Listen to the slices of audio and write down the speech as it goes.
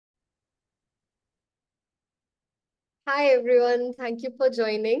Hi everyone, thank you for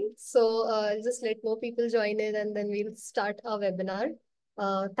joining. Just let more people join in and then we'll start our webinar.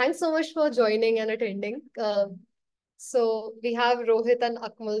 Thanks so much for joining and attending. We have Rohit and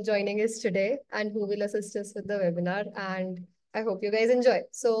Akmal joining us today and who will assist us with the webinar, and I hope you guys enjoy.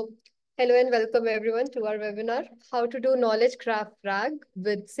 Hello and welcome everyone to our webinar, How to Do Knowledge Graph RAG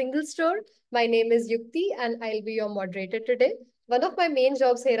with SingleStore. My name is Yukti and I'll be your moderator today. One of my main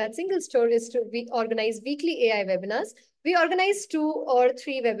jobs here at SingleStore is to organize weekly AI webinars. We organize 2 or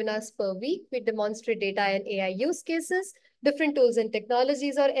 3 webinars per week. We demonstrate data and AI use cases, different tools and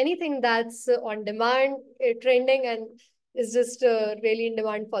technologies, or anything that's on demand, trending, and is just really in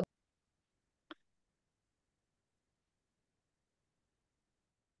demand for.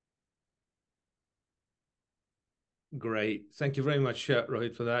 Great. Thank you very much,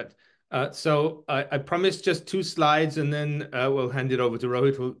 Rohit, for that. I promised just 2 slides and then we'll hand it over to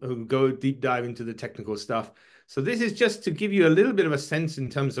Rohit who'll go deep dive into the technical stuff. So this is just to give you a little bit of a sense in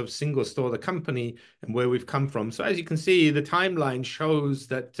terms of SingleStore, the company, and where we've come from. So as you can see, the timeline shows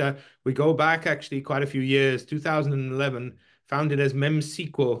that we go back actually quite a few years, 2011, founded as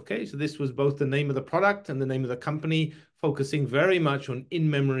MemSQL. Okay, so this was both the name of the product and the name of the company, focusing very much on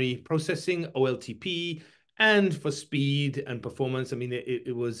in-memory processing, OLTP, and for speed and performance. I mean,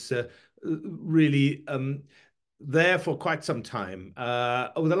 it was really there for quite some time.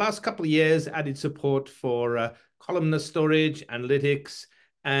 Over the last couple of years, added support for columnar storage, analytics,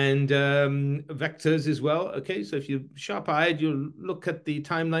 and vectors as well. Okay, so if you're sharp-eyed, you'll look at the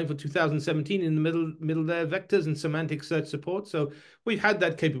timeline for 2017 in the middle there, vectors and semantic search support. So we've had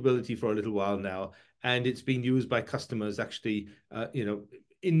that capability for a little while now, and it's been used by customers actually,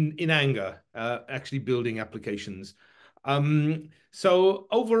 in anger, actually building applications. So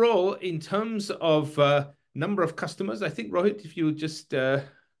overall, in terms of number of customers, I think, Rohit, if you just,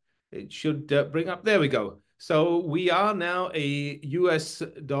 it should bring up, there we go. So we are now a US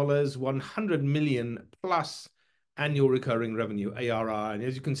dollars 100 million plus annual recurring revenue, ARR. And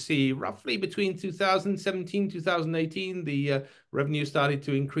as you can see, roughly between 2017, 2018, the revenue started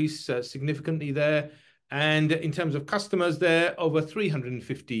to increase significantly there. And in terms of customers, there over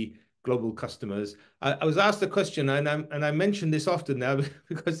 350 global customers. I was asked a question, and I mention this often now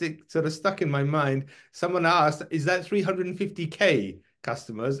because it sort of stuck in my mind. Someone asked, "Is that 350K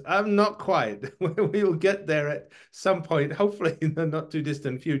customers?" I'm not quite. We will get there at some point, hopefully in the not too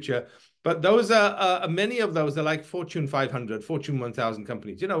distant future. But those are many of those are like Fortune 500, Fortune 1000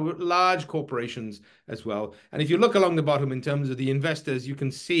 companies, large corporations as well. And if you look along the bottom in terms of the investors, you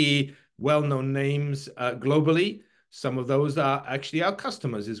can see well-known names globally. Some of those are actually our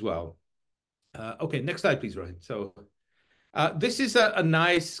customers as well. Okay, next slide, please, Rohit. So this is a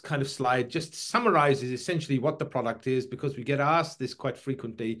nice kind of slide, just summarizes essentially what the product is, because we get asked this quite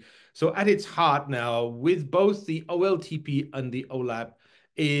frequently. So at its heart now, with both the OLTP and the OLAP,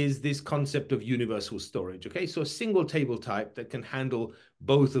 is this concept of universal storage. Okay, so a single table type that can handle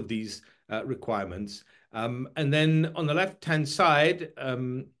both of these requirements. And then on the left-hand side,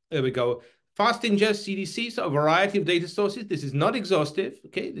 there we go. Fast ingest CDC, so a variety of data sources. This is not exhaustive,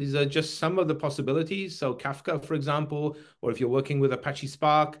 okay? These are just some of the possibilities. So Kafka, for example, or if you're working with Apache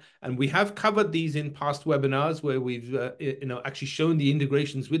Spark, and we have covered these in past webinars where we've actually shown the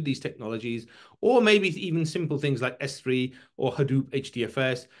integrations with these technologies, or maybe even simple things like S3 or Hadoop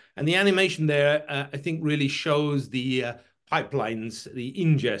HDFS. And the animation there, I think, really shows the pipelines, the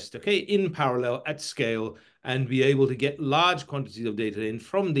ingest, okay, in parallel at scale, and be able to get large quantities of data in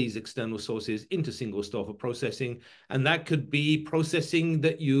from these external sources into SingleStore for processing. And that could be processing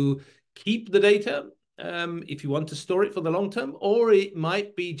that you keep the data if you want to store it for the long term, or it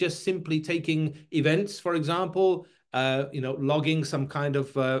might be just simply taking events, for example, logging some kind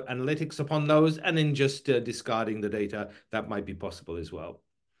of analytics upon those, and then just discarding the data. That might be possible as well.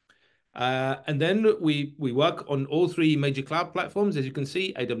 And then we work on all 3 major cloud platforms, as you can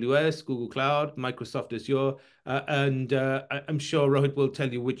see: AWS, Google Cloud, Microsoft Azure, and I'm sure Rohit will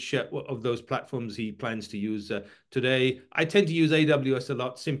tell you which of those platforms he plans to use today. I tend to use AWS a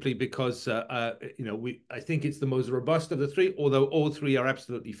lot simply because I think it's the most robust of the 3, although all 3 are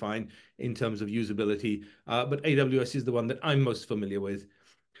absolutely fine in terms of usability. But AWS is the one that I'm most familiar with.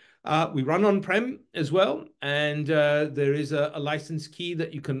 We run on-prem as well, and there is a license key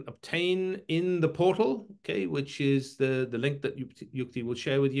that you can obtain in the portal, okay, which is the link that Yukti will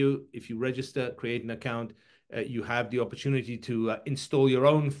share with you. If you register, create an account, you have the opportunity to install your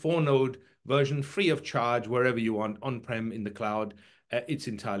own 4-node version free of charge wherever you want, on-prem, in the cloud. It's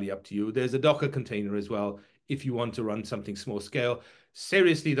entirely up to you. There's a Docker container as well if you want to run something small scale.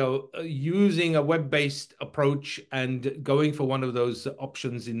 Seriously, though, using a web-based approach and going for one of those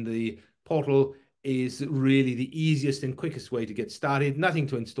options in the portal is really the easiest and quickest way to get started. Nothing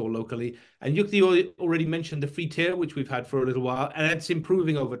to install locally. And Yukti already mentioned the free tier, which we've had for a little while, and it's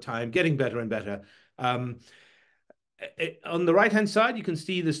improving over time, getting better and better. On the right-hand side, you can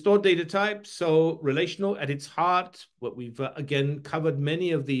see the stored data type. So relational at its heart, what we've, again, covered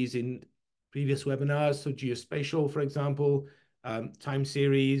many of these in previous webinars. So geospatial, for example, time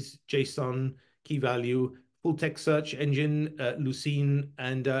series, JSON, key value, full text search engine, Lucene,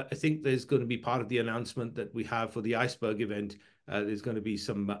 and I think there's going to be part of the announcement that we have for the Iceberg event. There's going to be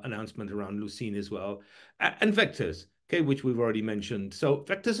some announcement around Lucene as well, and vectors, okay, which we've already mentioned. So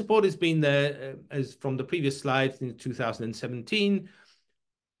vector support has been there as from the previous slide in 2017.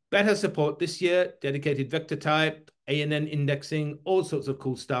 Better support this year, dedicated vector type, ANN indexing, all sorts of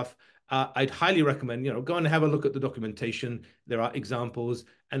cool stuff. I'd highly recommend, go and have a look at the documentation. There are examples.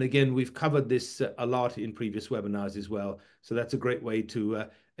 And again, we've covered this a lot in previous webinars as well. So that's a great way to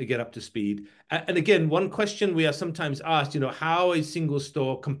get up to speed. And again, one question we are sometimes asked, how is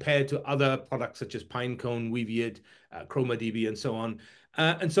SingleStore compared to other products such as Pinecone, Weaviate, ChromaDB, and so on?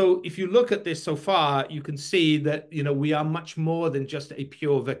 And so if you look at this so far, you can see that, we are much more than just a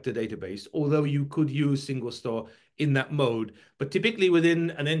pure vector database, although you could use SingleStore in that mode. But typically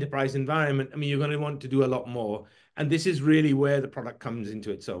within an enterprise environment, you're going to want to do a lot more. And this is really where the product comes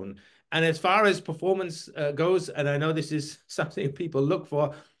into its own. And as far as performance goes, and I know this is something people look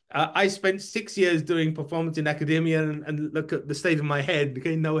for, I spent 6 years doing performance in academia, and look at the state of my head,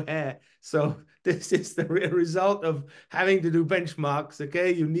 okay, no hair. So this is the result of having to do benchmarks,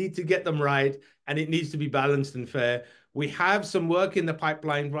 okay? You need to get them right, and it needs to be balanced and fair. We have some work in the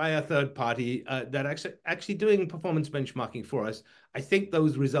pipeline via a third party that actually doing performance benchmarking for us. I think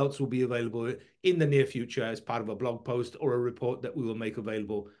those results will be available in the near future as part of a blog post or a report that we will make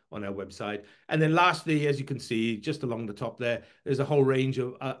available on our website. And then lastly, as you can see, just along the top there, there's a whole range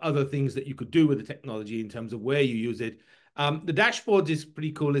of other things that you could do with the technology in terms of where you use it. The dashboards is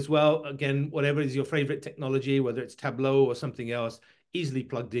pretty cool as well. Again, whatever is your favorite technology, whether it's Tableau or something else, easily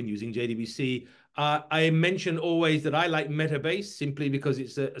plugged in using JDBC. I mention always that I like Metabase simply because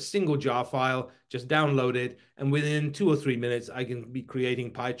it's a single jar file, just download it, and within 2 or 3 minutes, I can be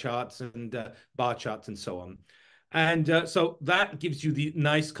creating pie charts and bar charts and so on. And so that gives you the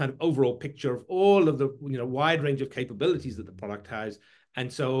nice kind of overall picture of all of the wide range of capabilities that the product has.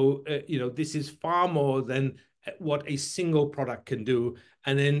 And so this is far more than what a single product can do.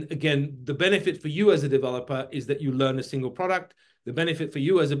 And then again, the benefit for you as a developer is that you learn a single product. The benefit for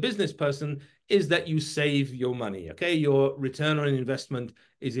you as a business person is that you save your money, okay? Your return on investment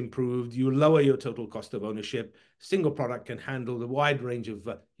is improved. You lower your total cost of ownership. Single product can handle the wide range of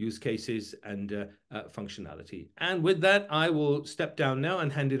use cases and functionality. And with that, I will step down now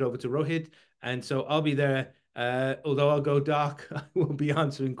and hand it over to Rohit. And so I'll be there. Although I'll go dark, I will be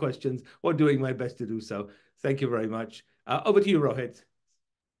answering questions or doing my best to do so. Thank you very much. Over to you, Rohit.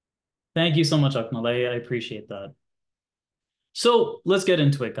 Thank you so much, Akmal. I appreciate that. So let's get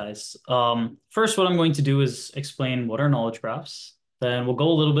into it, guys. First, what I'm going to do is explain what are knowledge graphs. Then we'll go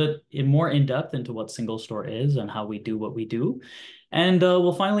a little bit more in depth into what SingleStore is and how we do what we do. And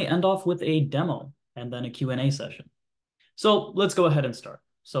we'll finally end off with a demo and then a Q&A session. So let's go ahead and start.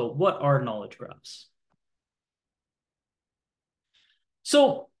 So what are knowledge graphs?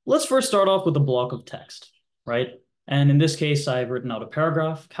 So let's first start off with a block of text, right? And in this case, I've written out a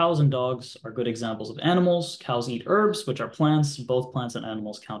paragraph. Cows and dogs are good examples of animals. Cows eat herbs, which are plants. Both plants and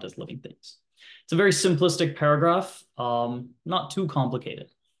animals count as living things. It's a very simplistic paragraph, not too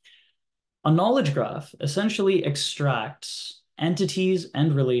complicated. A knowledge graph essentially extracts entities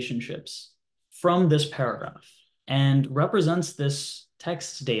and relationships from this paragraph and represents this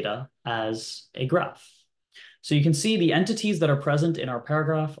text data as a graph. So you can see the entities that are present in our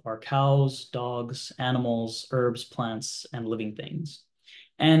paragraph are cows, dogs, animals, herbs, plants, and living things.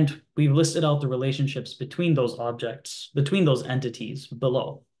 And we've listed out the relationships between those objects, between those entities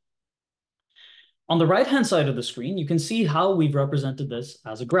below. On the right-hand side of the screen, you can see how we've represented this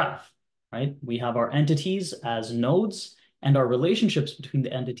as a graph, right? We have our entities as nodes and our relationships between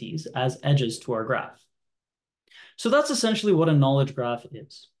the entities as edges to our graph. So that's essentially what a knowledge graph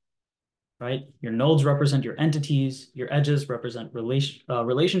is. Right? Your nodes represent your entities, your edges represent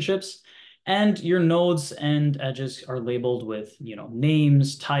relationships, and your nodes and edges are labeled with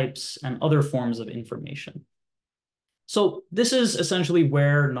names, types, and other forms of information. So this is essentially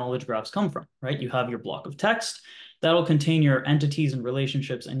where knowledge graphs come from, right? You have your block of text that'll contain your entities and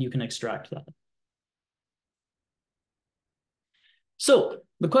relationships, and you can extract that. So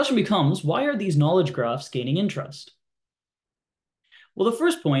the question becomes, why are these knowledge graphs gaining interest? Well, the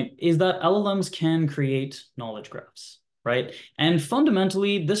first point is that LLMs can create knowledge graphs, right? And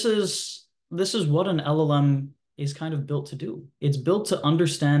fundamentally, this is this is what an LLM is kind of built to do. It's built to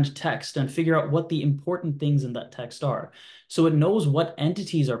understand text and figure out what the important things in that text are. So it knows what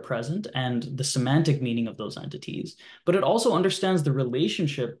entities are present and the semantic meaning of those entities, but it also understands the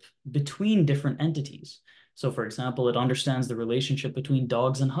relationship between different entities. So for example, it understands the relationship between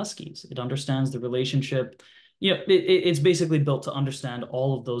dogs and huskies. It understands the relationship, it's basically built to understand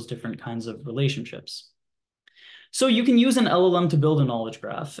all of those different kinds of relationships. So you can use an LLM to build a knowledge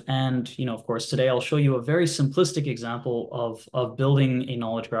graph. And, of course, today I'll show you a very simplistic example of building a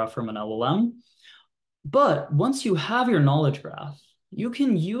knowledge graph from an LLM. But once you have your knowledge graph, you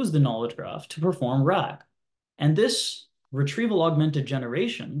can use the knowledge graph to perform RAG. And this retrieval augmented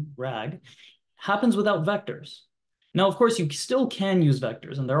generation, RAG, happens without vectors. Now, of course, you still can use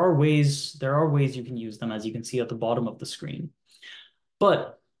vectors, and there are ways you can use them, as you can see at the bottom of the screen.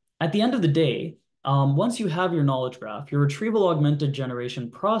 But at the end of the day, once you have your knowledge graph, your retrieval augmented generation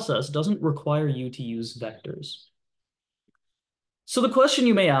process doesn't require you to use vectors. So the question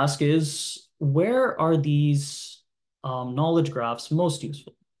you may ask is, where are these knowledge graphs most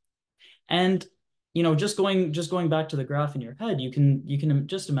useful? And just going back to the graph in your head, you can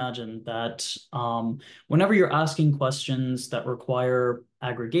just imagine that whenever you're asking questions that require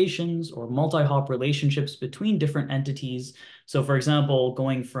aggregations or multi-hop relationships between different entities. So for example,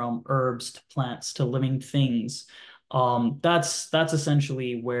 going from herbs to plants to living things, that's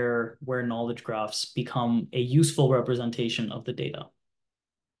essentially where knowledge graphs become a useful representation of the data.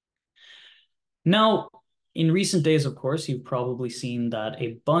 Now, in recent days, of course, you've probably seen that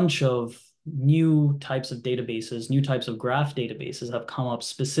a bunch of new types of databases, new types of graph databases have come up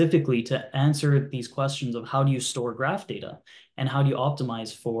specifically to answer these questions of how do you store graph data and how do you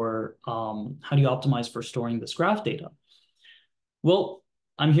optimize for storing this graph data. Well,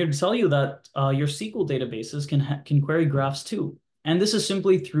 I'm here to tell you that your SQL databases can query graphs too. And this is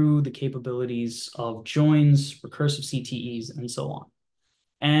simply through the capabilities of joins, recursive CTEs, and so on.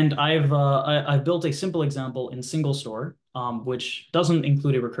 And I've built a simple example in SingleStore, which doesn't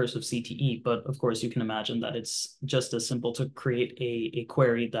include a recursive CTE, but of course you can imagine that it's just as simple to create a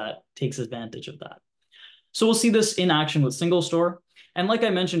query that takes advantage of that. So we'll see this in action with SingleStore. And like I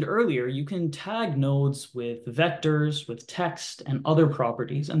mentioned earlier, you can tag nodes with vectors, with text, and other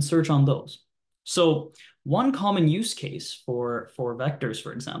properties and search on those. So one common use case for vectors,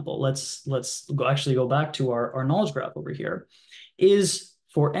 for example, let's actually go back to our knowledge graph over here, is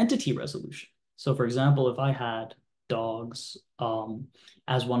for entity resolution. So for example, if I had dogs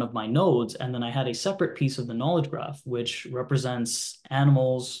as one of my nodes, and then I had a separate piece of the knowledge graph, which represents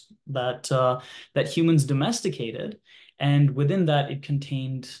animals that humans domesticated, and within that it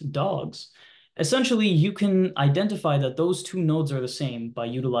contained dogs. Essentially, you can identify that those two nodes are the same by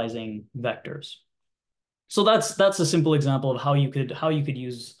utilizing vectors. So that's a simple example of how you could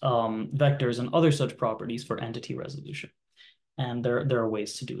use vectors and other such properties for entity resolution. And there are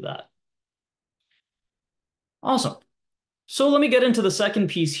ways to do that. Awesome. So let me get into the second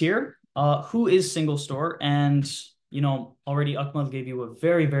piece here. Who is SingleStore? And already Ahmad gave you a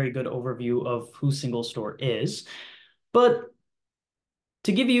very, very good overview of who SingleStore is. But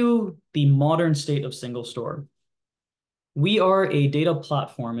to give you the modern state of SingleStore, we are a data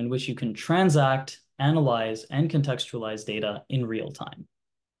platform in which you can transact, analyze, and contextualize data in real time.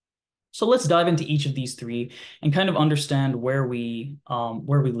 So let's dive into each of these three and kind of understand where we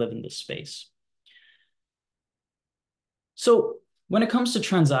live in this space. So when it comes to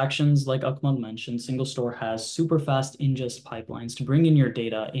transactions, like Ahmad mentioned, SingleStore has super fast ingest pipelines to bring in your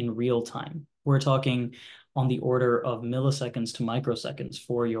data in real time. We're talking on the order of milliseconds to microseconds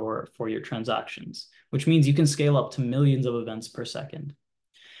for your transactions, which means you can scale up to millions of events per second.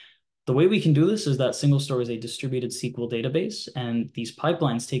 The way we can do this is that SingleStore is a distributed SQL database, and these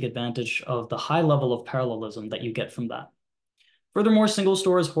pipelines take advantage of the high level of parallelism that you get from that. Furthermore,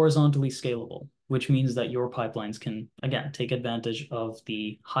 SingleStore is horizontally scalable, which means that your pipelines can, again, take advantage of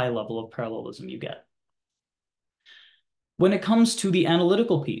the high level of parallelism you get. When it comes to the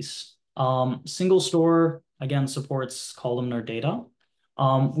analytical piece, SingleStore, again, supports columnar data,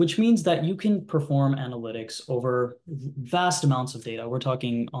 which means that you can perform analytics over vast amounts of data. We're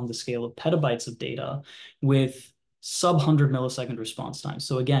talking on the scale of petabytes of data with sub-100 millisecond response time.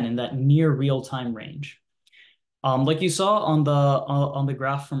 So again, in that near real-time range. Like you saw on the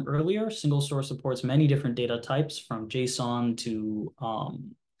graph from earlier, SingleStore supports many different data types, from JSON to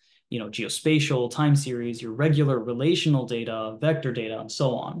geospatial, time series, your regular relational data, vector data, and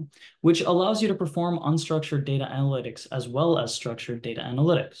so on, which allows you to perform unstructured data analytics as well as structured data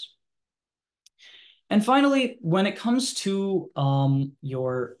analytics. And finally, when it comes to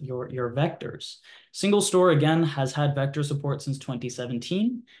your vectors, SingleStore, again, has had vector support since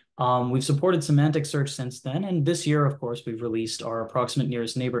 2017. We've supported semantic search since then, and this year, of course, we've released our approximate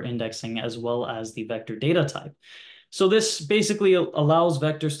nearest neighbor indexing as well as the vector data type. So this basically allows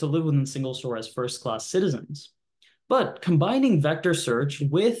vectors to live within SingleStore as first-class citizens. But combining vector search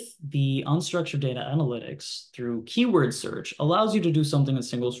with the unstructured data analytics through keyword search allows you to do something in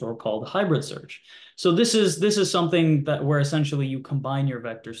SingleStore called hybrid search. So this is something that where essentially you combine your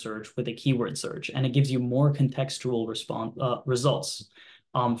vector search with a keyword search, and it gives you more contextual results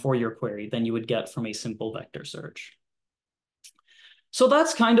for your query than you would get from a simple vector search. So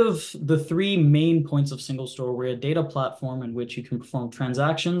that's kind of the three main points of SingleStore. We're a data platform in which you can perform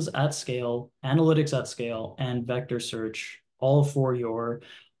transactions at scale, analytics at scale, and vector search, all for your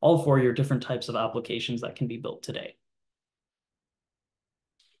different types of applications that can be built today.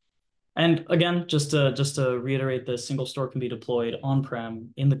 And again, just to reiterate this, SingleStore can be deployed on-prem,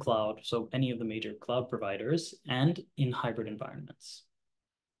 in the cloud, so any of the major cloud providers, and in hybrid environments.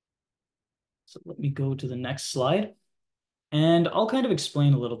 So let me go to the next slide. And I'll kind of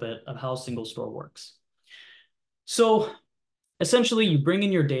explain a little bit of how SingleStore works. So essentially, you bring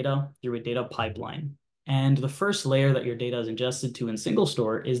in your data through a data pipeline. And the first layer that your data is ingested to in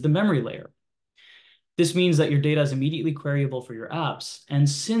SingleStore is the memory layer. This means that your data is immediately queryable for your apps. And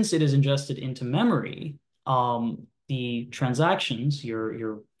since it is ingested into memory, the transactions,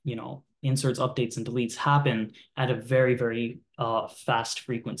 your inserts, updates, and deletes happen at a very, very fast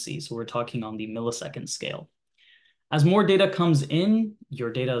frequency. So we're talking on the millisecond scale. As more data comes in, your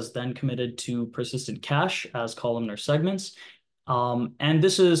data is then committed to persistent cache as columnar segments. And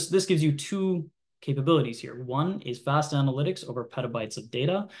this gives you two capabilities here. One is fast analytics over petabytes of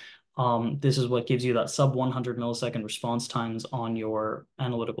data. This is what gives you that sub 100 millisecond response times on your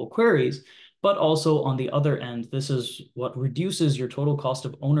analytical queries. But also on the other end, this is what reduces your total cost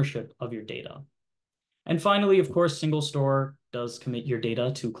of ownership of your data. And finally, of course, SingleStore does commit your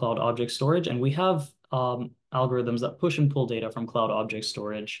data to cloud object storage, and we have algorithms that push and pull data from cloud object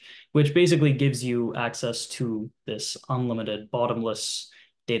storage, which basically gives you access to this unlimited, bottomless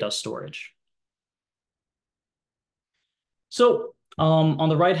data storage. So on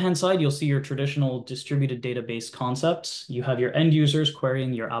the right-hand side, you'll see your traditional distributed database concepts. You have your end users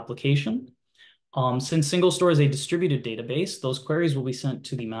querying your application. Since SingleStore is a distributed database, those queries will be sent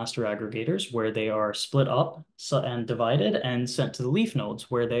to the master aggregators where they are split up and divided and sent to the leaf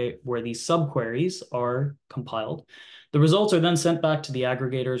nodes where these subqueries are compiled. The results are then sent back to the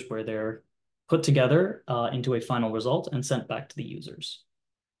aggregators where they're put together into a final result and sent back to the users.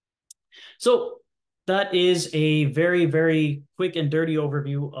 So that is a very, very quick and dirty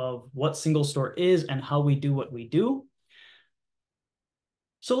overview of what SingleStore is and how we do what we do.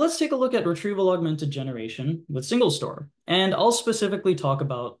 So let's take a look at retrieval augmented generation with SingleStore, and I'll specifically talk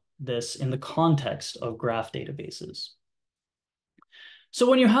about this in the context of graph databases. So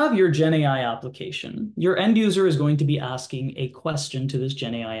when you have your GenAI application, your end user is going to be asking a question to this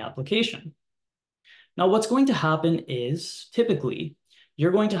GenAI application. Now, what's going to happen is typically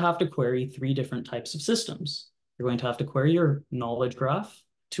you're going to have to query three different types of systems. You're going to have to query your knowledge graph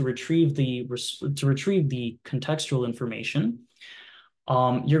to retrieve the contextual information.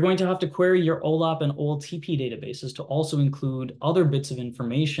 You're going to have to query your OLAP and OLTP databases to also include other bits of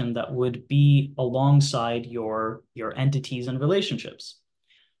information that would be alongside your entities and relationships.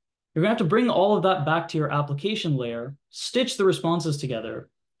 You're going to have to bring all of that back to your application layer, stitch the responses together,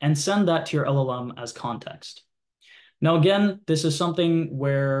 and send that to your LLM as context. Now, again, this is something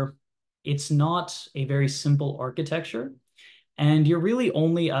where it's not a very simple architecture, and you're really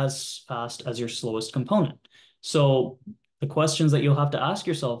only as fast as your slowest component. So the questions that you'll have to ask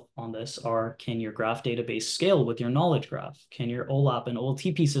yourself on this are, can your graph database scale with your knowledge graph? Can your OLAP and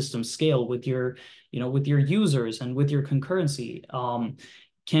OLTP system scale with your users and with your concurrency?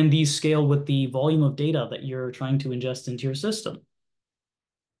 Can these scale with the volume of data that you're trying to ingest into your system?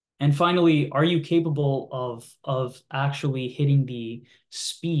 And finally, are you capable of actually hitting the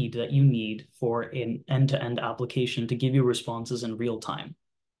speed that you need for an end-to-end application to give you responses in real time?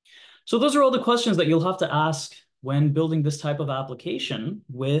 So those are all the questions that you'll have to ask when building this type of application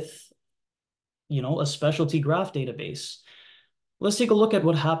with, a specialty graph database. Let's take a look at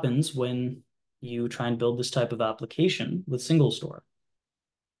what happens when you try and build this type of application with SingleStore.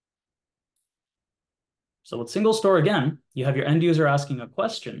 So with SingleStore, again, you have your end user asking a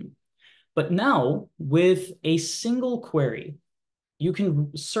question, but now with a single query, you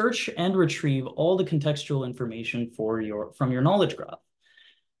can search and retrieve all the contextual information from your knowledge graph.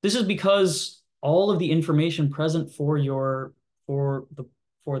 This is because all of the information present for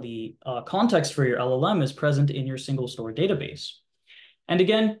the context for your LLM is present in your SingleStore database. And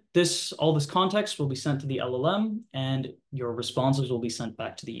again, all this context will be sent to the LLM, and your responses will be sent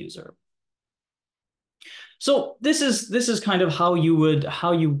back to the user. So this is kind of how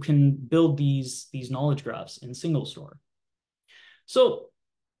you can build these knowledge graphs in SingleStore. So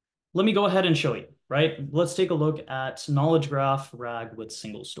let me go ahead and show you, right? Let's take a look at knowledge graph RAG with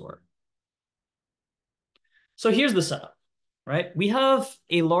SingleStore. So here's the setup, right? We have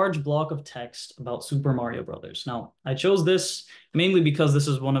a large block of text about Super Mario Brothers. Now, I chose this mainly because this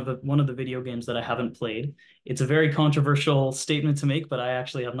is one of the video games that I haven't played. It's a very controversial statement to make, but I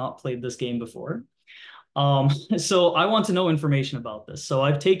actually have not played this game before. So I want to know information about this. So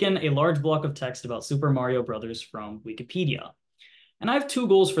I've taken a large block of text about Super Mario Brothers from Wikipedia. And I have two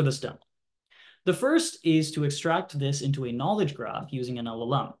goals for this demo. The first is to extract this into a knowledge graph using an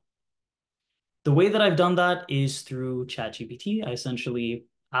LLM. The way that I've done that is through ChatGPT. I essentially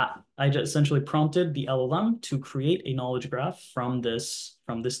prompted the LLM to create a knowledge graph from this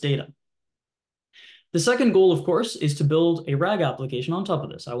data. The second goal, of course, is to build a RAG application on top of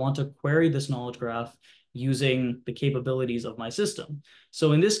this. I want to query this knowledge graph using the capabilities of my system.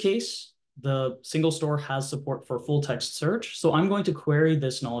 So in this case, the SingleStore has support for full text search. So I'm going to query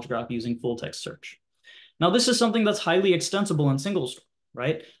this knowledge graph using full text search. Now, this is something that's highly extensible in SingleStore,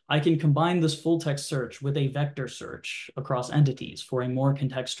 right? I can combine this full text search with a vector search across entities for a more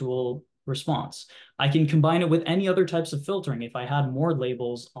contextual response. I can combine it with any other types of filtering if I had more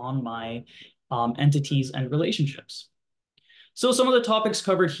labels on my entities and relationships. So some of the topics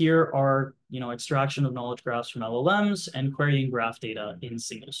covered here are, extraction of knowledge graphs from LLMs and querying graph data in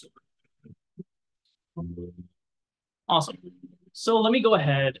SingleStore. Awesome. So let me go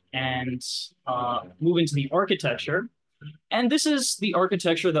ahead and move into the architecture. And this is the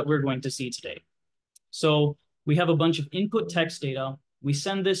architecture that we're going to see today. So we have a bunch of input text data. We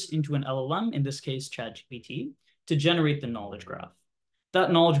send this into an LLM, in this case, ChatGPT, to generate the knowledge graph.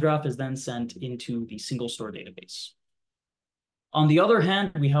 That knowledge graph is then sent into the SingleStore database. On the other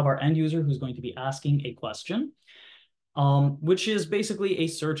hand, we have our end user who's going to be asking a question, which is basically a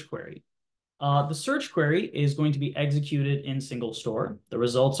search query. The search query is going to be executed in SingleStore. The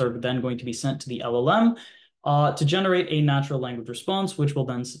results are then going to be sent to the LLM to generate a natural language response, which will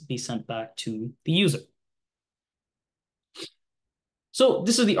then be sent back to the user. So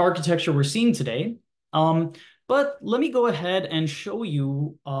this is the architecture we're seeing today. But let me go ahead and show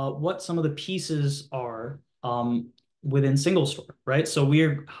you what some of the pieces are within SingleStore, right? So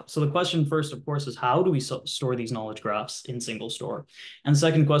the question first, of course, is how do we store these knowledge graphs in SingleStore? And the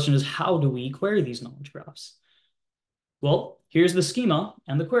second question is how do we query these knowledge graphs? Well, here's the schema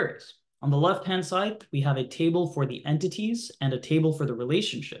and the queries. On the left-hand side, we have a table for the entities and a table for the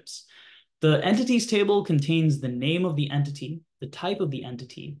relationships. The entities table contains the name of the entity, the type of the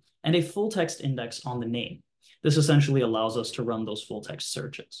entity, and a full text index on the name. This essentially allows us to run those full text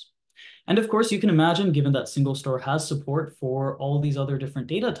searches. And of course, you can imagine, given that SingleStore has support for all these other different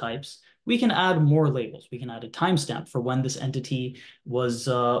data types, we can add more labels. We can add a timestamp for when this entity was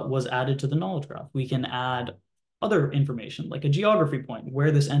added to the knowledge graph. We can add other information like a geography point,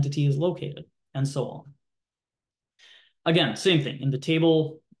 where this entity is located, and so on. Again, same thing. In the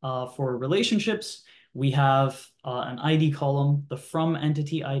table for relationships, we have an ID column, the from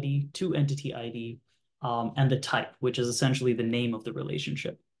entity ID to entity ID, and the type, which is essentially the name of the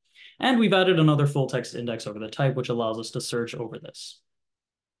relationship. And we've added another full text index over the type, which allows us to search over this.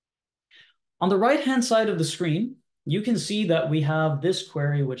 On the right-hand side of the screen, you can see that we have this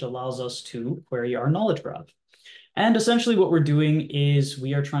query, which allows us to query our knowledge graph. And essentially what we're doing is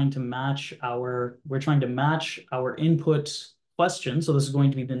we are trying to match our input question. So this is going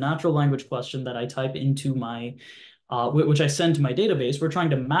to be the natural language question that I type into my, which I send to my database. We're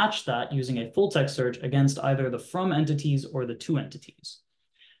trying to match that using a full text search against either the from entities or the to entities.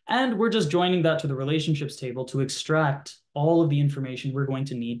 And we're just joining that to the relationships table to extract all of the information we're going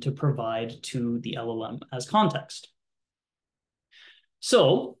to need to provide to the LLM as context.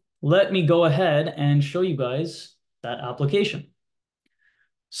 So let me go ahead and show you guys that application.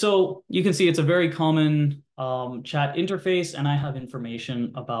 So you can see it's a very common chat interface, and I have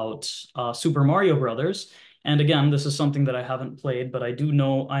information about Super Mario Brothers. And again, this is something that I haven't played, but I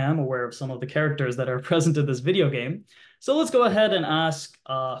am aware of some of the characters that are present in this video game. So let's go ahead and ask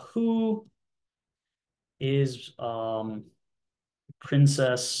who is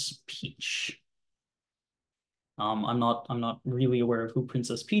Princess Peach? I'm not really aware of who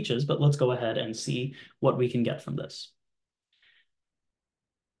Princess Peach is, but let's go ahead and see what we can get from this.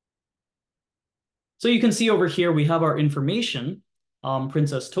 So you can see over here, we have our information.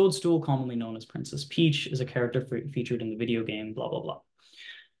 Princess Toadstool, commonly known as Princess Peach, is a character featured in the video game, blah, blah, blah.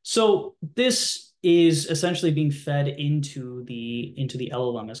 So this is essentially being fed into the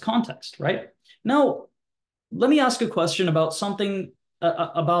LLM as context, right? Now, let me ask a question about something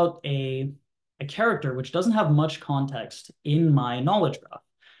about a character which doesn't have much context in my knowledge graph.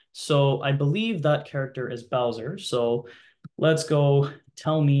 So I believe that character is Bowser. So let's go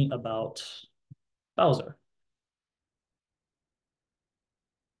tell me about Bowser.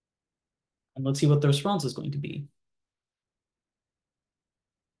 And let's see what the response is going to be.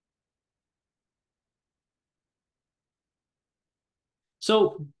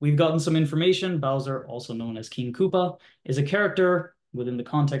 So we've gotten some information. Bowser, also known as King Koopa, is a character within the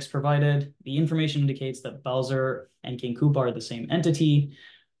context provided. The information indicates that Bowser and King Koopa are the same entity.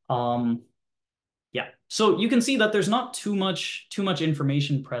 Yeah, so you can see that there's not too much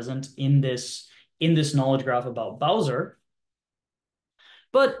information present in this knowledge graph about Bowser.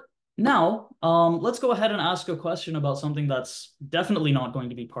 But now, let's go ahead and ask a question about something that's definitely not going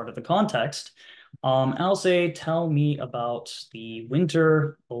to be part of the context. And I'll say, tell me about the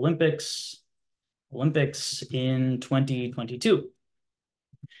Winter Olympics in 2022.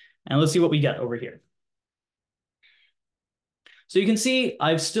 And let's see what we get over here. So you can see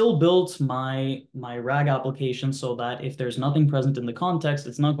I've still built my RAG application so that if there's nothing present in the context,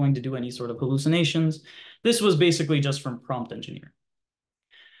 it's not going to do any sort of hallucinations. This was basically just from prompt engineer.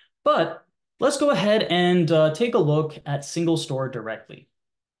 But let's go ahead and take a look at SingleStore directly.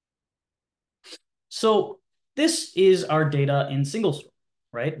 So this is our data in SingleStore,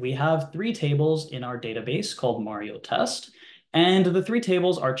 right? We have 3 tables in our database called Mario Test. And the 3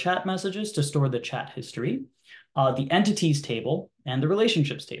 tables are chat messages to store the chat history, the entities table, and the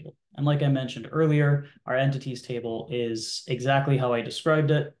relationships table. And like I mentioned earlier, our entities table is exactly how I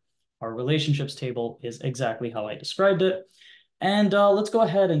described it. Our relationships table is exactly how I described it. And let's go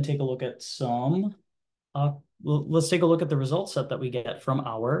ahead and take a look at some, let's take a look at the result set that we get from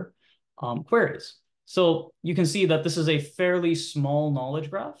our queries. So you can see that this is a fairly small knowledge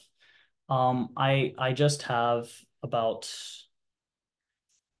graph. I just have about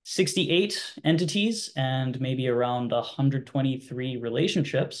 68 entities and maybe around 123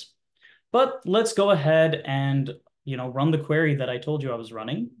 relationships. But let's go ahead and run the query that I told you I was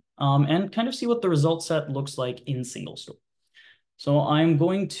running and kind of see what the result set looks like in SingleStore. So I'm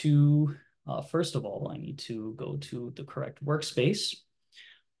going to, first of all, I need to go to the correct workspace.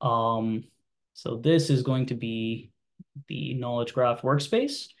 So this is going to be the knowledge graph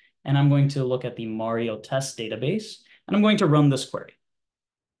workspace, and I'm going to look at the Mario test database, and I'm going to run this query.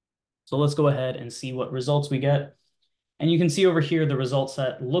 So let's go ahead and see what results we get. And you can see over here, the result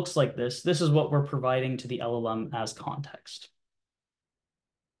set looks like this. This is what we're providing to the LLM as context.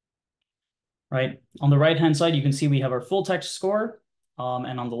 Right? On the right-hand side, you can see we have our full text score.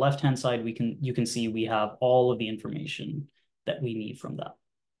 And on the left-hand side, you can see we have all of the information that we need from that.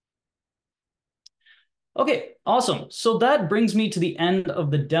 Okay, awesome. So that brings me to the end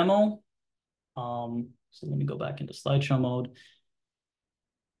of the demo. So let me go back into slideshow mode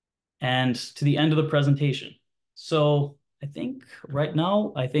and to the end of the presentation. So I think right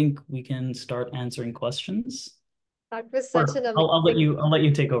now, we can start answering questions. That was such an I'll let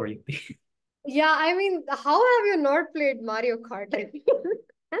you take over. Yeah, I mean, how have you not played Mario Kart?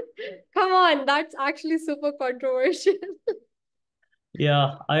 Come on, that's actually super controversial.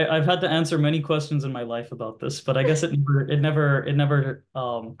 Yeah, I've had to answer many questions in my life about this, but I guess it never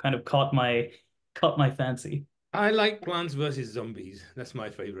kind of caught my fancy. I like Plants vs. Zombies. That's my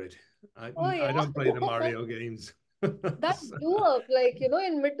favorite. Oh yeah. I don't play the Mario games. That blew up, like,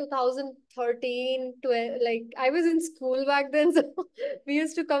 in mid 2013, like I was in school back then, so we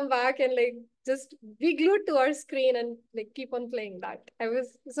used to come back and like just be glued to our screen and like keep on playing that.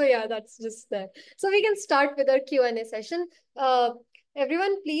 So yeah, that's just there. So we can start with our Q&A session.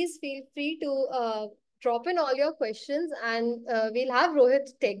 Everyone, please feel free to drop in all your questions and we'll have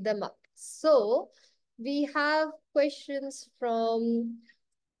Rohit take them up. So we have questions from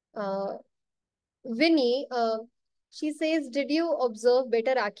uh, Vinny. She says, did you observe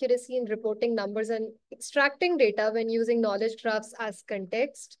better accuracy in reporting numbers and extracting data when using knowledge graphs as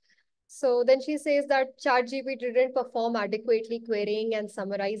context? So then she says that ChatGPT didn't perform adequately querying and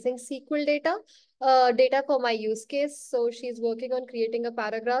summarizing SQL data for my use case. So she's working on creating a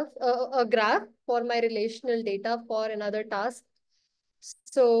graph for my relational data for another task.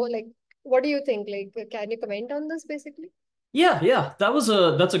 So like, what do you think? Like, can you comment on this basically? Yeah, that's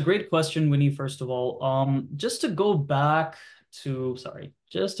a great question, Winnie, first of all. Just to go back a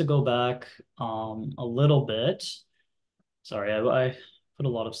little bit. Sorry, I put a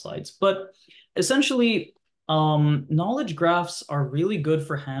lot of slides, but essentially, knowledge graphs are really good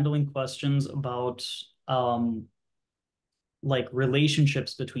for handling questions about like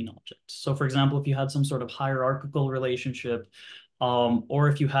relationships between objects. So for example, if you had some sort of hierarchical relationship, or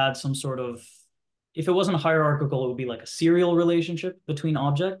if you had some sort of, if it wasn't hierarchical, it would be like a serial relationship between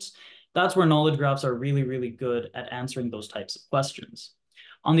objects. That's where knowledge graphs are really, really good at answering those types of questions.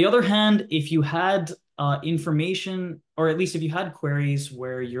 On the other hand, if you had information, or at least if you had queries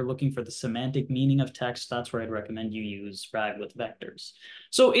where you're looking for the semantic meaning of text, that's where I'd recommend you use RAG with vectors.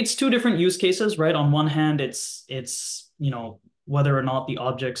 So it's two different use cases, right? On one hand, it's whether or not the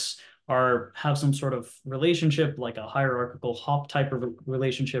objects have some sort of relationship, like a hierarchical hop type of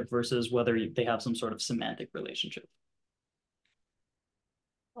relationship, versus whether they have some sort of semantic relationship.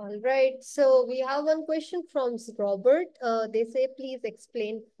 All right. So we have one question from Robert. They say, please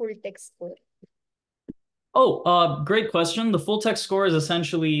explain full text score. Oh, great question. The full text score is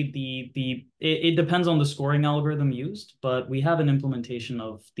essentially it depends on the scoring algorithm used, but we have an implementation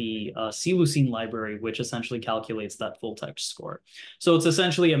of the SingleStore library, which essentially calculates that full text score. So it's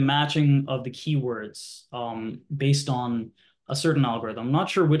essentially a matching of the keywords based on a certain algorithm. I'm not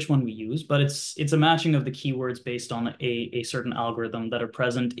sure which one we use, but it's a matching of the keywords based on a certain algorithm that are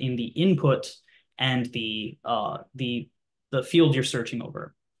present in the input and the field you're searching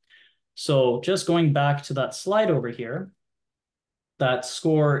over. So just going back to that slide over here, that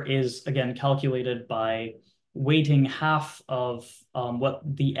score is again calculated by weighting half of what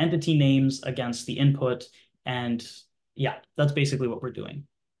the entity names against the input. And yeah, that's basically what we're doing.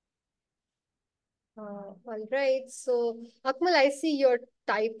 All right. So Akmal, I see you're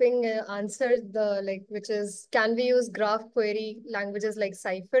typing answer which is, can we use graph query languages like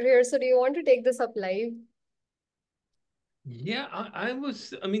Cypher here? So do you want to take this up live? Yeah, I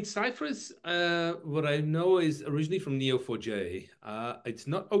mean, Cypher is what I know is originally from Neo4j. It's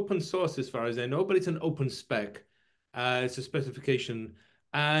not open source as far as I know, but it's an open spec. It's a specification.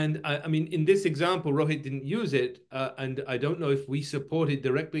 And I mean, in this example, Rohit didn't use it. And I don't know if we support it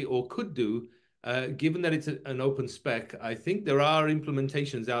directly or could do. Given that it's an open spec, I think there are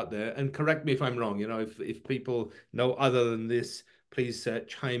implementations out there. And correct me if I'm wrong. If people know other than this, please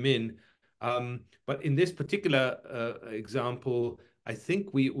chime in. But in this particular example, I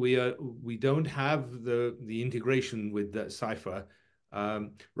think we don't have the integration with Cypher.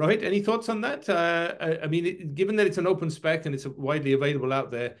 Rohit, any thoughts on that? I mean, given that it's an open spec and it's widely available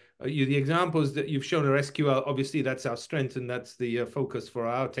out there, the examples that you've shown are SQL. Obviously, that's our strength and that's the focus for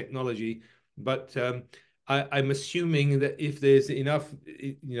our technology. But I'm assuming that if there's enough,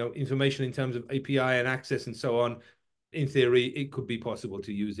 information in terms of API and access and so on, in theory, it could be possible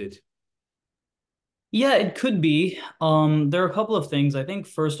to use it. Yeah, it could be. There are a couple of things. I think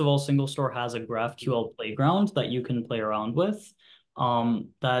first of all, SingleStore has a GraphQL playground that you can play around with.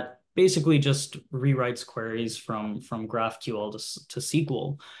 That basically just rewrites queries from GraphQL to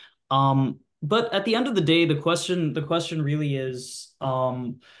SQL. But at the end of the day, the question really is,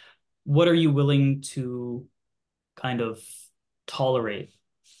 what are you willing to kind of tolerate?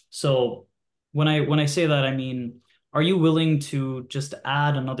 So when I say that, I mean, are you willing to just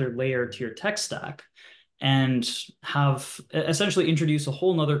add another layer to your tech stack and have essentially introduce a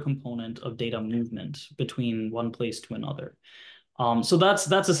whole nother component of data movement between one place to another? So that's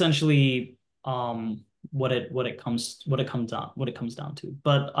essentially what it comes down to.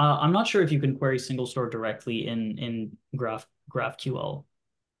 But I'm not sure if you can query SingleStore directly in GraphQL.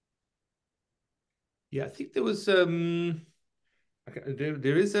 Yeah, I think there was there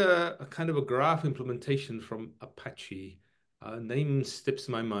is a kind of a graph implementation from Apache. Name slips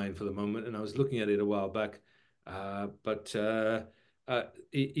my mind for the moment, and I was looking at it a while back. But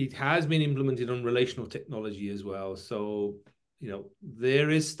it has been implemented on relational technology as well. So, there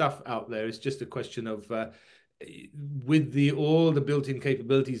is stuff out there. It's just a question of with all the built-in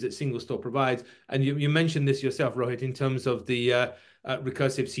capabilities that SingleStore provides. And you mentioned this yourself, Rohit, in terms of the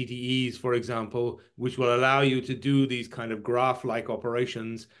recursive CTEs, for example, which will allow you to do these kind of graph-like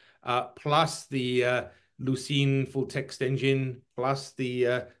operations, plus the Lucene full text engine, plus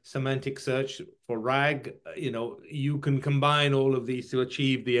the semantic search for RAG. You can combine all of these to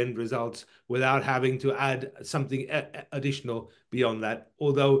achieve the end results without having to add something additional beyond that.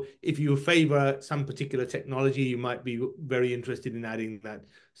 Although if you favor some particular technology, you might be very interested in adding that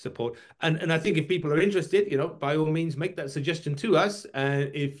support. And I think if people are interested, by all means, make that suggestion to us.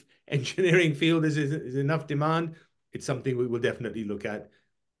 And if engineering field is enough demand, it's something we will definitely look at.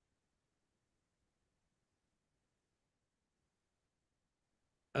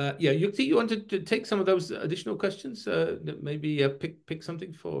 Yeah, Yukti, you wanted to take some of those additional questions? Maybe pick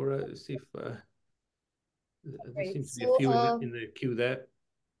something for see if there seems to be a few in the queue there.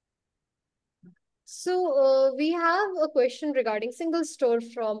 So we have a question regarding SingleStore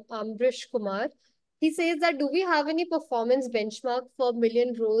from Ambrish Kumar. He says that do we have any performance benchmark for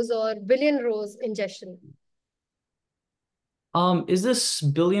million rows or billion rows ingestion? Is this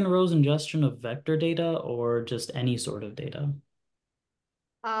billion rows ingestion of vector data or just any sort of data?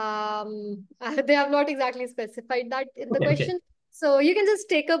 They have not exactly specified that in the Okay, okay. question. So you can just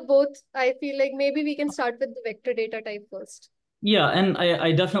take up both. I feel like maybe we can start with the vector data type first. Yeah, and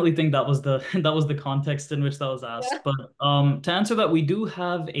I definitely think that was the that was the context in which that was Yeah. asked. But to answer that, we do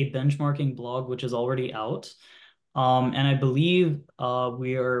have a benchmarking blog which is already out. And I believe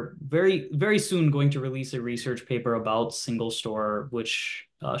we are very soon going to release a research paper about SingleStore, which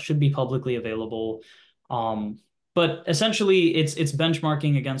should be publicly available. Um, but essentially, it's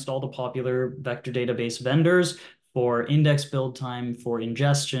benchmarking against all the popular vector database vendors for index build time, for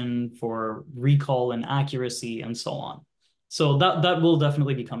ingestion, for recall and accuracy, and so on. So that will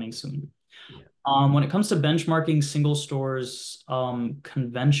definitely be coming soon. Yeah. When it comes to benchmarking SingleStore's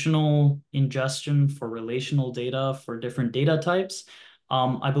conventional ingestion for relational data for different data types,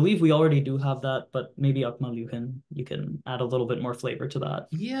 I believe we already do have that, but maybe Akmal, you can add a little bit more flavor to that.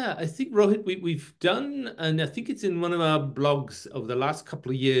 Yeah, I think Rohit, we've done, and I think it's in one of our blogs over the last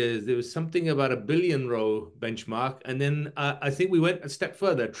couple of years. There was something about a billion row benchmark, and then I think we went a step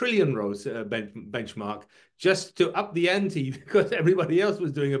further, trillion rows benchmark, just to up the ante because everybody else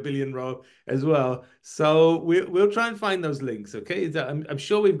was doing a billion row as well. So we'll try and find those links. Okay, I'm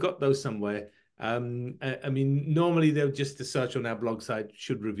sure we've got those somewhere. I mean, normally they'll just the search on our blog site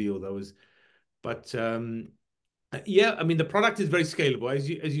should reveal those, but. Yeah, I mean the product is very scalable,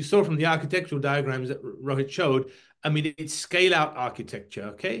 as you saw from the architectural diagrams that Rohit showed. I mean it's scale out architecture,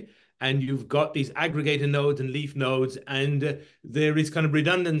 okay? And you've got these aggregator nodes and leaf nodes, and there is kind of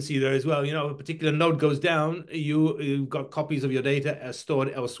redundancy there as well. You know, a particular node goes down, you've got copies of your data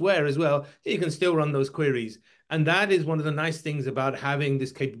stored elsewhere as well. You can still run those queries, and that is one of the nice things about having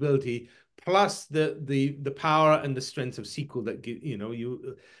this capability. Plus the power and the strength of SQL that you know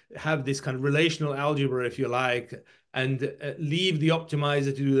you have this kind of relational algebra, if you like, and leave the optimizer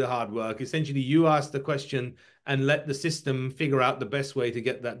to do the hard work. Essentially, you ask the question and let the system figure out the best way to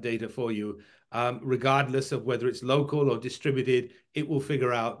get that data for you. Regardless of whether it's local or distributed, it will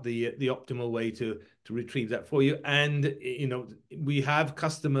figure out the optimal way to retrieve that for you. And you know, we have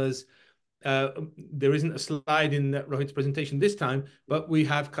customers. There isn't a slide in Rohit's presentation this time, but we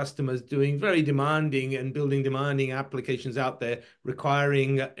have customers doing very demanding and building demanding applications out there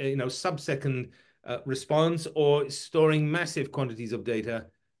requiring, you know, sub-second response or storing massive quantities of data.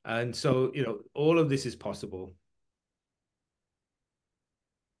 And so, you know, all of this is possible.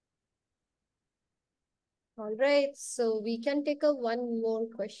 All right. So we can take up one more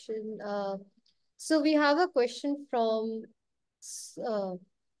question. So we have a question from uh,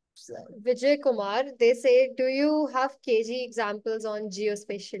 Vijay Kumar. They say, do you have KG examples on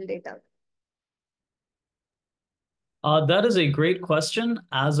geospatial data? That is a great question.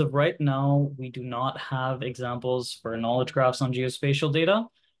 As of right now, we do not have examples for knowledge graphs on geospatial data.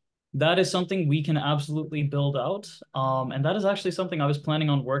 That is something we can absolutely build out. And that is actually something I was planning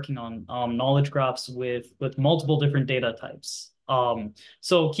on working on, knowledge graphs with multiple different data types.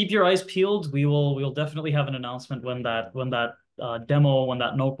 So keep your eyes peeled. We will definitely have an announcement when that demo, when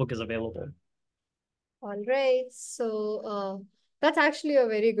that notebook is available. All right. So that's actually a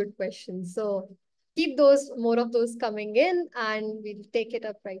very good question. So keep those more of those coming in and we'll take it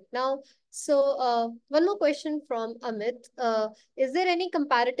up right now. So one more question from Amit. Is there any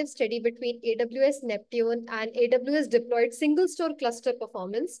comparative study between AWS Neptune and AWS deployed single store cluster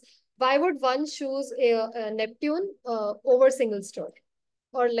performance? Why would one choose a Neptune over single store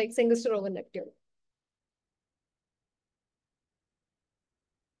or like single store over Neptune?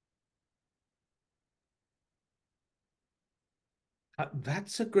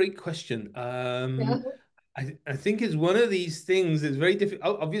 That's a great question. Yeah. I think it's one of these things that's very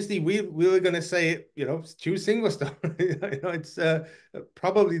difficult. Obviously, we were going to say, you know, choose SingleStore. You know, it's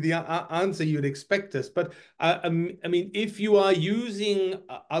probably the answer you'd expect us. But I mean, if you are using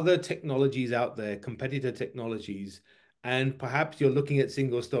other technologies out there, competitor technologies, and perhaps you're looking at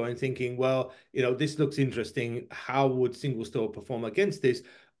SingleStore and thinking, well, you know, this looks interesting. How would SingleStore perform against this?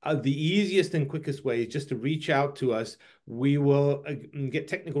 The easiest and quickest way is just to reach out to us. We will get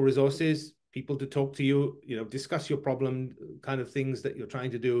technical resources, people to talk to you, you know, discuss your problem, kind of things that you're trying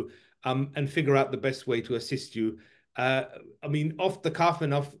to do, and figure out the best way to assist you. I mean, off the cuff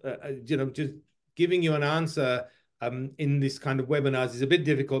and off, you know, just giving you an answer in this kind of webinars is a bit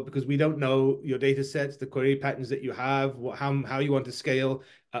difficult because we don't know your data sets, the query patterns that you have, how you want to scale.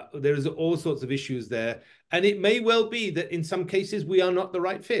 There's all sorts of issues there. And it may well be that in some cases we are not the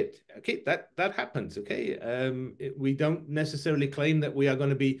right fit. Okay, that happens. Okay, we don't necessarily claim that we are going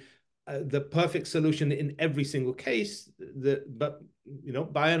to be the perfect solution in every single case. But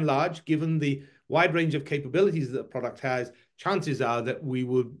by and large, given the wide range of capabilities that the product has, chances are that we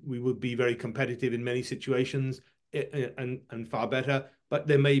would be very competitive in many situations, and far better. But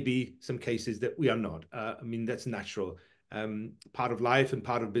there may be some cases that we are not. I mean, that's natural, part of life and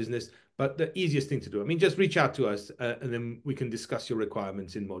part of business. But the easiest thing to do, I mean, just reach out to us, and then we can discuss your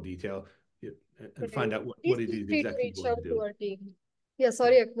requirements in more detail, and find Right. out Please what it feel is free to exactly you reach want out to to do. our team. Yeah,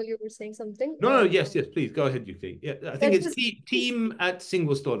 sorry, Akmal, you were saying something. No, no, yes, please go ahead, Yuki. Yeah, I think That's it's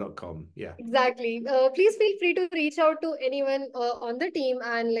team@singlestore.com. Yeah. exactly. Please feel free to reach out to anyone on the team,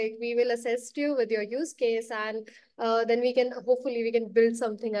 and like we will assist you with your use case, and then hopefully we can build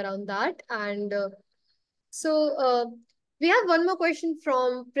something around that. And so we have one more question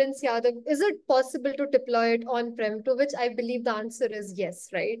from Prince Yadav. Is it possible to deploy it on-prem? To which I believe the answer is yes,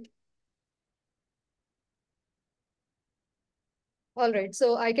 right? All right,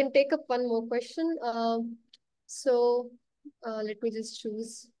 so I can take up one more question. So let me just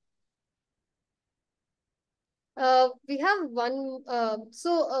choose. We have one.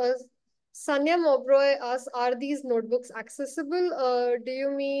 Sanya Mobroy asks, are these notebooks accessible? Do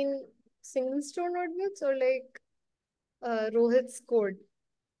you mean single store notebooks or like Rohit's code?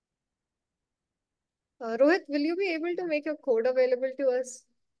 Rohit, will you be able to make your code available to us?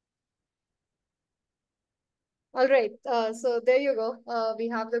 All right. So there you go. We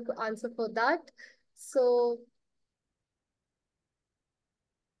have the answer for that. So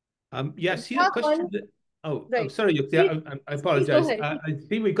Yeah, I we see the have question one. that, oh, Right. sorry, Yukti, Please, I please go apologize. ahead. I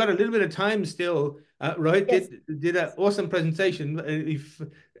see we've got a little bit of time still. Rohit Yes. did an awesome presentation,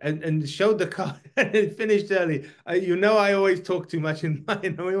 and showed the card and it finished early. I always talk too much in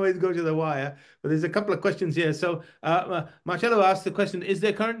mine. We always go to the wire. But there's a couple of questions here. So Marcello asked the question: is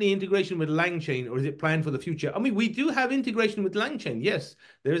there currently integration with LangChain, or is it planned for the future? I mean, we do have integration with LangChain. Yes,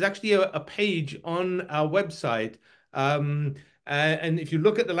 there is actually a page on our website. And if you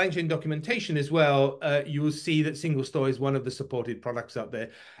look at the LangChain documentation as well, you will see that SingleStore is one of the supported products out there.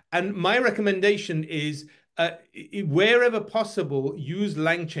 And my recommendation is, wherever possible, use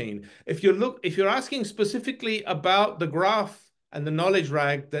LangChain. If you're asking specifically about the graph and the knowledge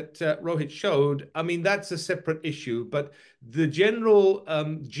rag that Rohit showed, I mean, that's a separate issue. But the general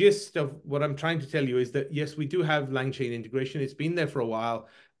gist of what I'm trying to tell you is that, yes, we do have LangChain integration. It's been there for a while.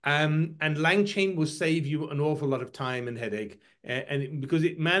 And LangChain will save you an awful lot of time and headache, because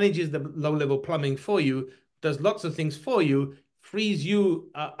it manages the low-level plumbing for you, does lots of things for you, frees you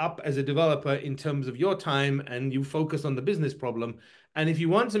up as a developer in terms of your time, and you focus on the business problem. And if you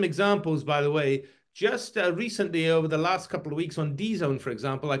want some examples, by the way, just recently, over the last couple of weeks on DZone, for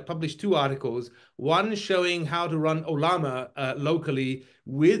example, I published 2 articles, one showing how to run Olama locally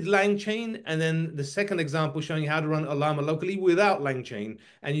with LangChain, and then the second example showing how to run Olama locally without LangChain.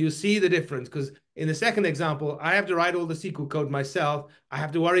 And you see the difference, because in the second example, I have to write all the SQL code myself. I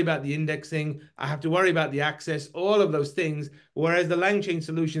have to worry about the indexing. I have to worry about the access, all of those things. Whereas the LangChain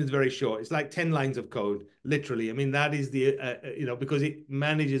solution is very short. It's like 10 lines of code, literally. I mean, that is because it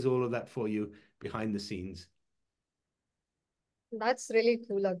manages all of that for you behind the scenes. That's really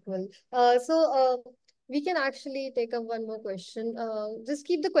cool, Akmal. We can actually take up one more question. Just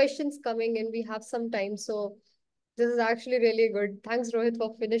keep the questions coming and we have some time. So this is actually really good. Thanks, Rohit,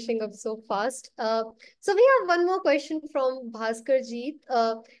 for finishing up so fast. So we have one more question from Bhaskar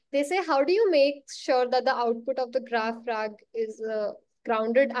Jeet. They say, how do you make sure that the output of the graph rag is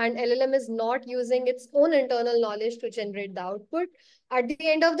grounded and LLM is not using its own internal knowledge to generate the output? At the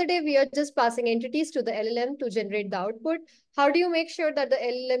end of the day, we are just passing entities to the LLM to generate the output. How do you make sure that the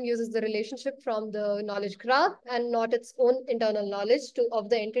LLM uses the relationship from the knowledge graph and not its own internal knowledge of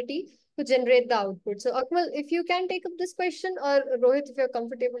the entity to generate the output? So Akmal, if you can take up this question, or Rohit, if you're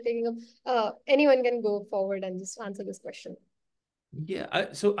comfortable taking up, anyone can go forward and just answer this question.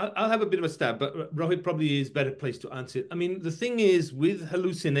 Yeah, so I'll have a bit of a stab, but Rohit probably is better placed to answer it. I mean, the thing is, with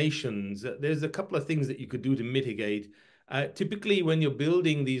hallucinations, there's a couple of things that you could do to mitigate. Typically, when you're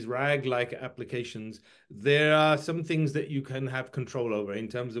building these RAG-like applications, there are some things that you can have control over in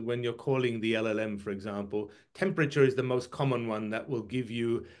terms of when you're calling the LLM, for example. Temperature is the most common one that will give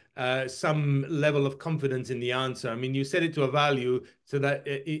you some level of confidence in the answer. I mean, you set it to a value so that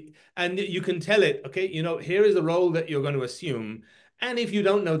and you can tell it, okay, here is the role that you're going to assume. And if you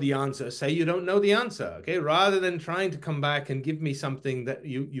don't know the answer, say you don't know the answer, okay? Rather than trying to come back and give me something that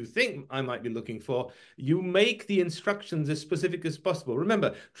you think I might be looking for, you make the instructions as specific as possible.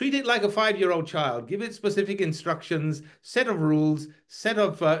 Remember, treat it like a 5-year-old child. Give it specific instructions, set of rules, set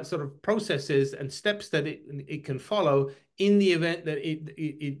of sort of processes and steps that it can follow in the event that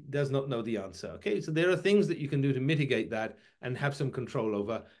it does not know the answer. Okay, so there are things that you can do to mitigate that and have some control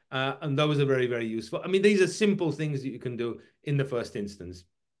over. And those are very, very useful. I mean, these are simple things that you can do in the first instance.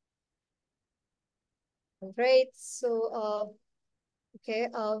 Right. So, okay,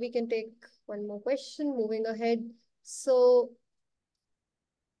 we can take one more question. Moving ahead. So,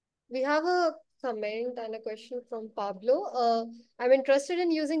 we have a comment and a question from Pablo. I'm interested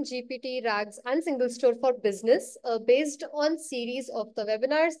in using GPT, RAGs, and SingleStore for business based on series of the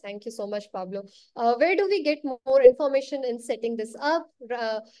webinars. Thank you so much, Pablo. Where do we get more information in setting this up,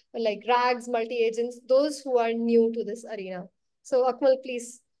 like RAGs, multi-agents, those who are new to this arena? So, Akmal,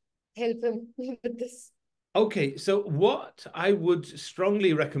 please help him with this. Okay, so what I would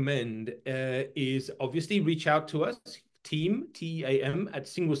strongly recommend is obviously reach out to us, team, T-E-A-M, at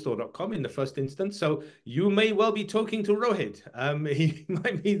singlestore.com in the first instance. So you may well be talking to Rohit. He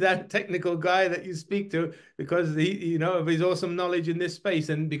might be that technical guy that you speak to because of his awesome knowledge in this space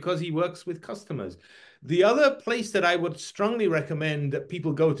and because he works with customers. The other place that I would strongly recommend that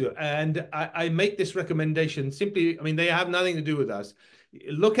people go to, and I make this recommendation simply, I mean, they have nothing to do with us.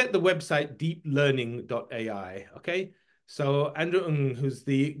 Look at the website deeplearning.ai. Okay. So Andrew Ng, who's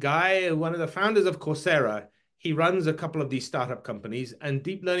the guy, one of the founders of Coursera, he runs a couple of these startup companies, and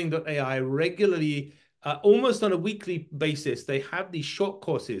deeplearning.ai regularly, almost on a weekly basis, they have these short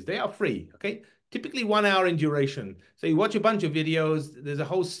courses. They are free. Okay. Typically 1 hour in duration. So you watch a bunch of videos. There's a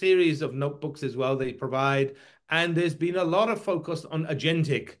whole series of notebooks as well they provide. And there's been a lot of focus on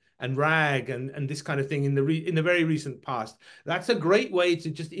agentic and RAG and this kind of thing in the very recent past. That's a great way to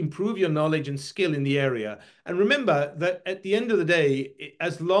just improve your knowledge and skill in the area. And remember that at the end of the day,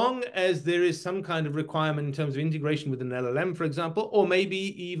 as long as there is some kind of requirement in terms of integration with an LLM, for example, or maybe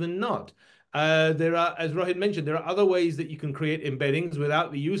even not, there are, as Rohit mentioned, there are other ways that you can create embeddings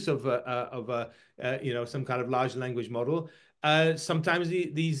without the use of some kind of large language model. Sometimes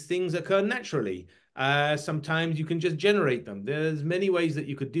these things occur naturally. Sometimes you can just generate them. There's many ways that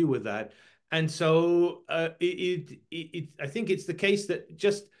you could deal with that. And so I think it's the case that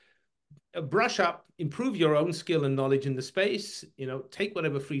just brush up, improve your own skill and knowledge in the space, take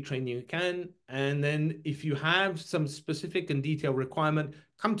whatever free training you can. And then if you have some specific and detailed requirement,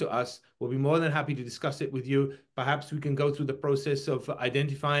 come to us. We'll be more than happy to discuss it with you. Perhaps we can go through the process of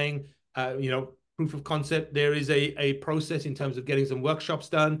identifying, proof of concept. There is a process in terms of getting some workshops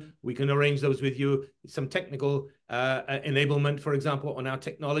done. We can arrange those with you, some technical enablement, for example, on our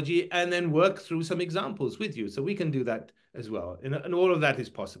technology, and then work through some examples with you. So we can do that as well. And all of that is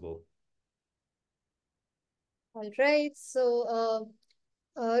possible. All right. So,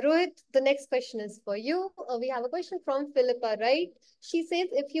 Rohit, the next question is for you. We have a question from Philippa, right? She says,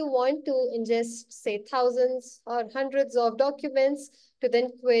 if you want to ingest, say, thousands or hundreds of documents to then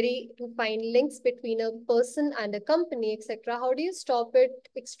query to find links between a person and a company, etc., how do you stop it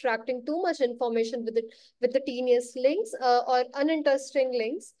extracting too much information with the tedious links or uninteresting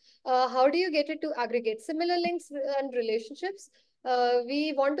links? How do you get it to aggregate similar links and relationships?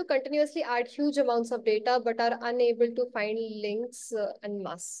 We want to continuously add huge amounts of data, but are unable to find links en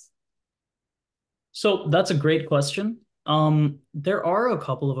masse. So that's a great question. There are a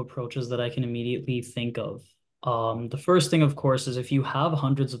couple of approaches that I can immediately think of. The first thing, of course, is if you have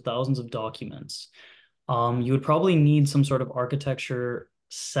hundreds of thousands of documents, you would probably need some sort of architecture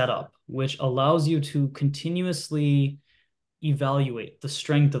setup, which allows you to continuously evaluate the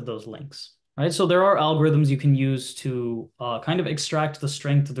strength of those links. Right? So there are algorithms you can use to kind of extract the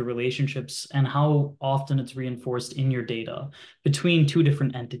strength of the relationships and how often it's reinforced in your data between two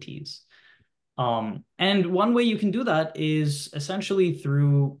different entities. And one way you can do that is essentially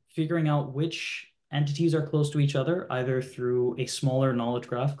through figuring out which entities are close to each other, either through a smaller knowledge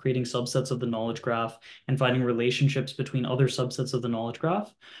graph, creating subsets of the knowledge graph and finding relationships between other subsets of the knowledge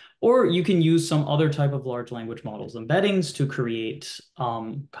graph, or you can use some other type of large language models embeddings to create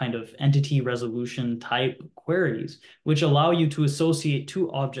kind of entity resolution type queries, which allow you to associate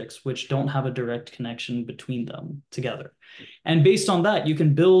two objects which don't have a direct connection between them together. And based on that, you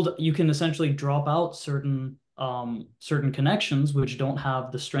can essentially drop out certain connections which don't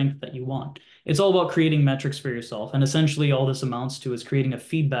have the strength that you want. It's all about creating metrics for yourself. And essentially all this amounts to is creating a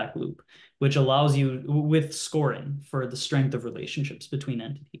feedback loop, which allows you with scoring for the strength of relationships between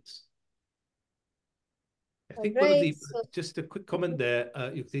entities. I think one of the, just a quick comment there,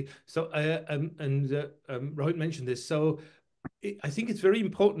 Yukti. So, Rohit mentioned this. So I think it's very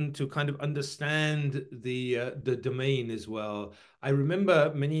important to kind of understand the domain as well. I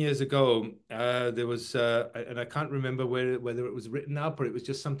remember many years ago, there was, and I can't remember whether it was written up or it was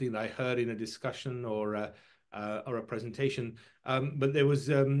just something that I heard in a discussion or a presentation, but there was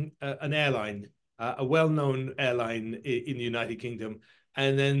an airline a well-known airline in the United Kingdom.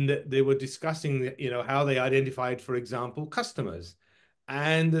 And then they were discussing, how they identified, for example, customers.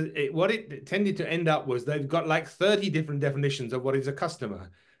 And what it tended to end up was they've got like 30 different definitions of what is a customer.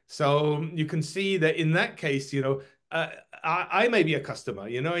 So you can see that in that case, uh, I may be a customer,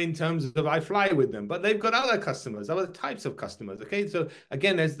 in terms of I fly with them, but they've got other customers, other types of customers. Okay. So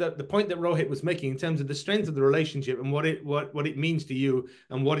again, there's the point that Rohit was making in terms of the strength of the relationship and what it means to you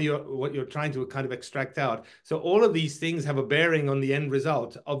and what you're trying to kind of extract out. So all of these things have a bearing on the end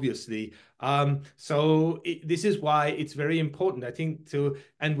result, obviously. So this is why it's very important, I think,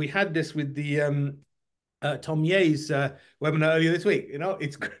 and we had this with the Tom Ye's webinar earlier this week.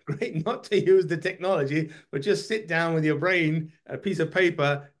 It's great not to use the technology, but just sit down with your brain, a piece of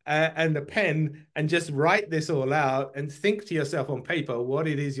paper, and a pen, and just write this all out and think to yourself on paper what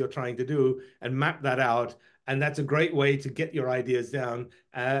it is you're trying to do and map that out. And that's a great way to get your ideas down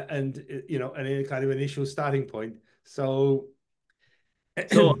and a kind of initial starting point. So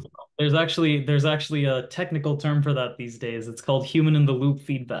So there's actually a technical term for that these days. It's called human in the loop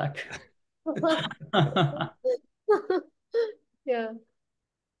feedback. Yeah.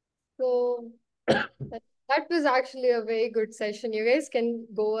 So that was actually a very good session. You guys can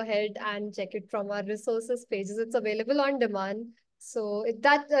go ahead and check it from our resources pages. It's available on demand. So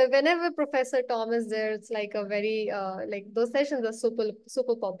whenever Professor Tom is there, it's like a very like those sessions are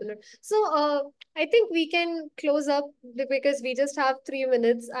super popular. So I think we can close up because we just have 3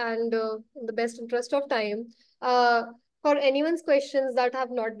 minutes, and in the best interest of time, uh, for anyone's questions that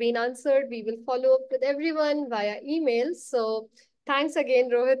have not been answered, we will follow up with everyone via email. So thanks again,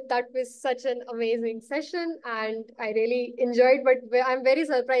 Rohit. That was such an amazing session, and I really enjoyed. But I'm very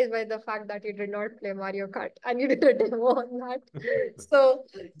surprised by the fact that you did not play Mario Kart and you did a demo on that. So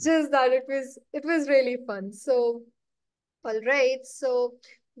just that it was really fun. So all right, so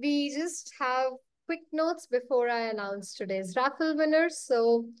we just have quick notes before I announce today's raffle winner.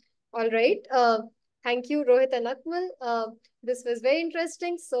 So, all right, thank you, Rohit and Akmal. This was very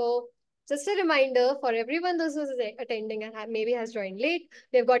interesting. So, just a reminder for everyone those who is attending and maybe has joined late,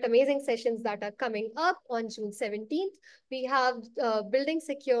 we've got amazing sessions that are coming up on June 17th. We have building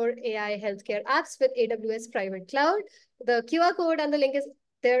secure AI healthcare apps with AWS private cloud. The QR code and the link is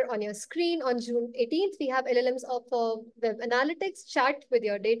there on your screen. On June 18th, we have LLMs of web analytics, chat with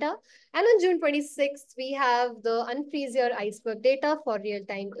your data. And on June 26th, we have the unfreeze your iceberg data for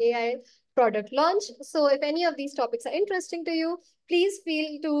real-time AI product launch. So if any of these topics are interesting to you, please feel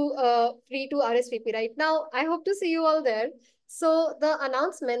free to RSVP right now. I hope to see you all there. So the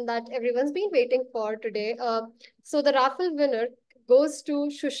announcement that everyone's been waiting for today. So the raffle winner goes to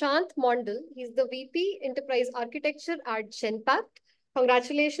Shushant Mondal. He's the VP Enterprise Architecture at Genpact.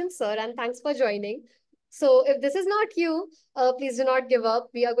 Congratulations, sir, and thanks for joining. So if this is not you, please do not give up.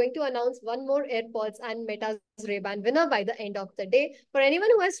 We are going to announce one more AirPods and Meta's Ray-Ban winner by the end of the day. For anyone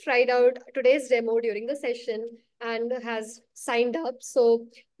who has tried out today's demo during the session and has signed up, so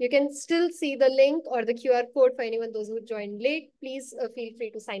you can still see the link or the QR code for anyone those who joined late. Please feel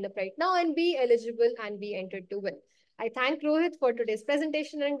free to sign up right now and be eligible and be entered to win. I thank Rohit for today's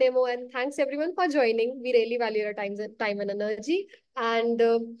presentation and demo, and thanks everyone for joining. We really value your time and energy. And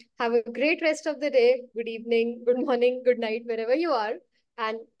have a great rest of the day. Good evening, good morning, good night, wherever you are.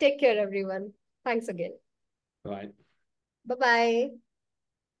 And take care, everyone. Thanks again. Right. Bye-bye.